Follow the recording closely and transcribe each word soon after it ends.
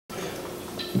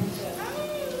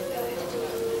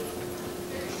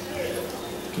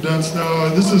to dance now.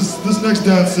 And this next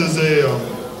dance is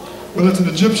well, it's an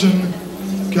Egyptian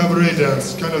cabaret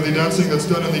dance, kind of the dancing that's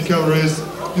done in the cabarets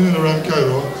in and around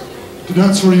Cairo. To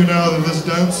dance for you now in this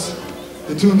dance,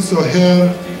 the tune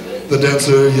Soher, the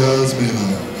dancer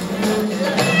Yasmina.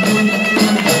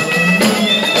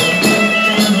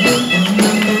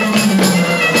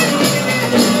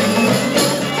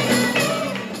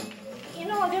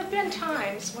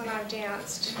 When I've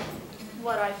danced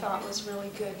what I thought was really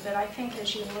good, but I think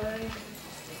as you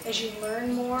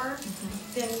learn more,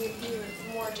 then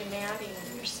you're more demanding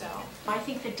of yourself. I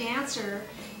think the dancer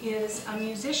is a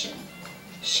musician.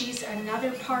 She's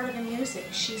another part of the music.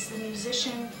 She's the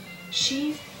musician.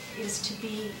 She is to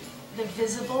be the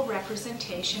visible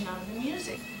representation of the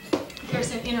music.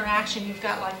 There's an interaction, you've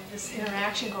got like this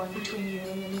interaction going between you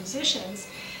and the musicians,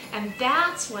 and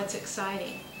that's what's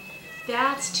exciting.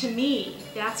 That's, to me,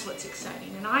 that's what's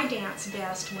exciting. And I dance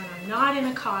best when I'm not in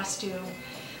a costume,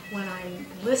 when I'm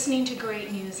listening to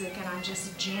great music and I'm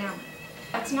just jamming.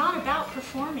 It's not about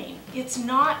performing. It's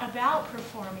not about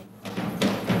performing.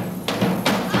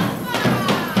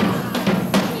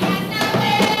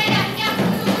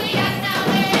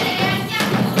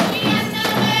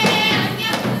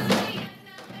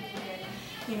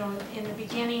 You know, in the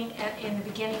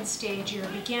beginning stage, you're a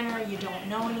beginner, you don't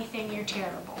know anything, you're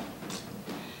terrible.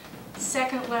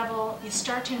 Second level, you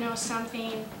start to know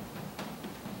something,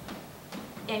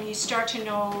 and you start to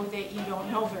know that you don't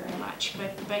know very much,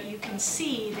 but you can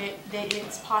see that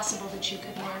it's possible that you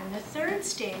could learn. The third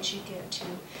stage you get to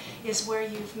is where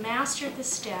you've mastered the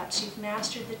steps, you've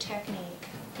mastered the technique,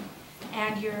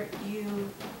 and you're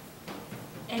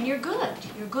good.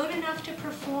 You're good enough to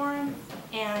perform,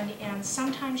 and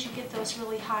sometimes you get those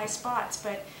really high spots,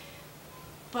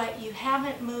 but you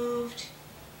haven't moved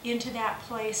into that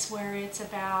place where it's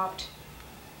about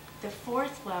the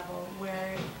fourth level,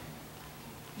 where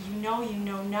you know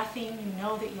nothing, you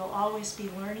know that you'll always be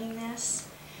learning this,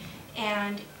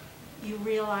 and you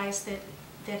realize that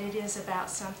it is about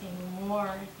something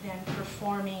more than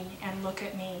performing and look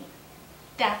at me.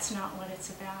 That's not what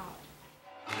it's about.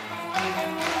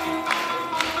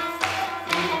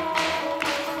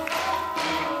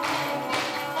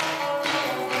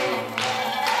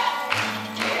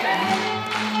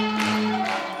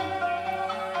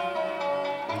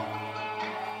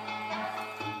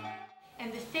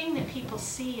 And the thing that people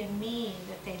see in me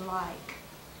that they like,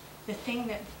 the thing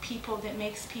that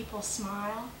makes people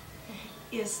smile,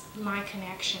 is my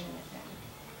connection with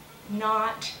them.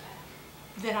 Not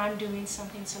that I'm doing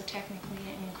something so technically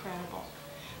incredible,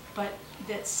 but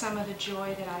that some of the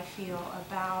joy that I feel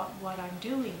about what I'm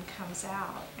doing comes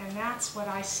out. And that's what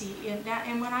I see in that.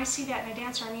 And when I see that in a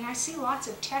dancer, I mean, I see lots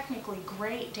of technically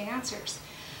great dancers,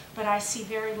 but I see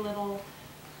very little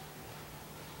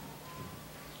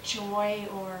joy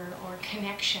or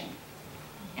connection.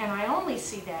 And I only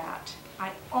see that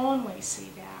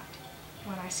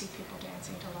when I see people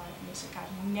dancing to live music.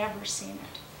 I've never seen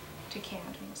it to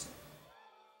canned music.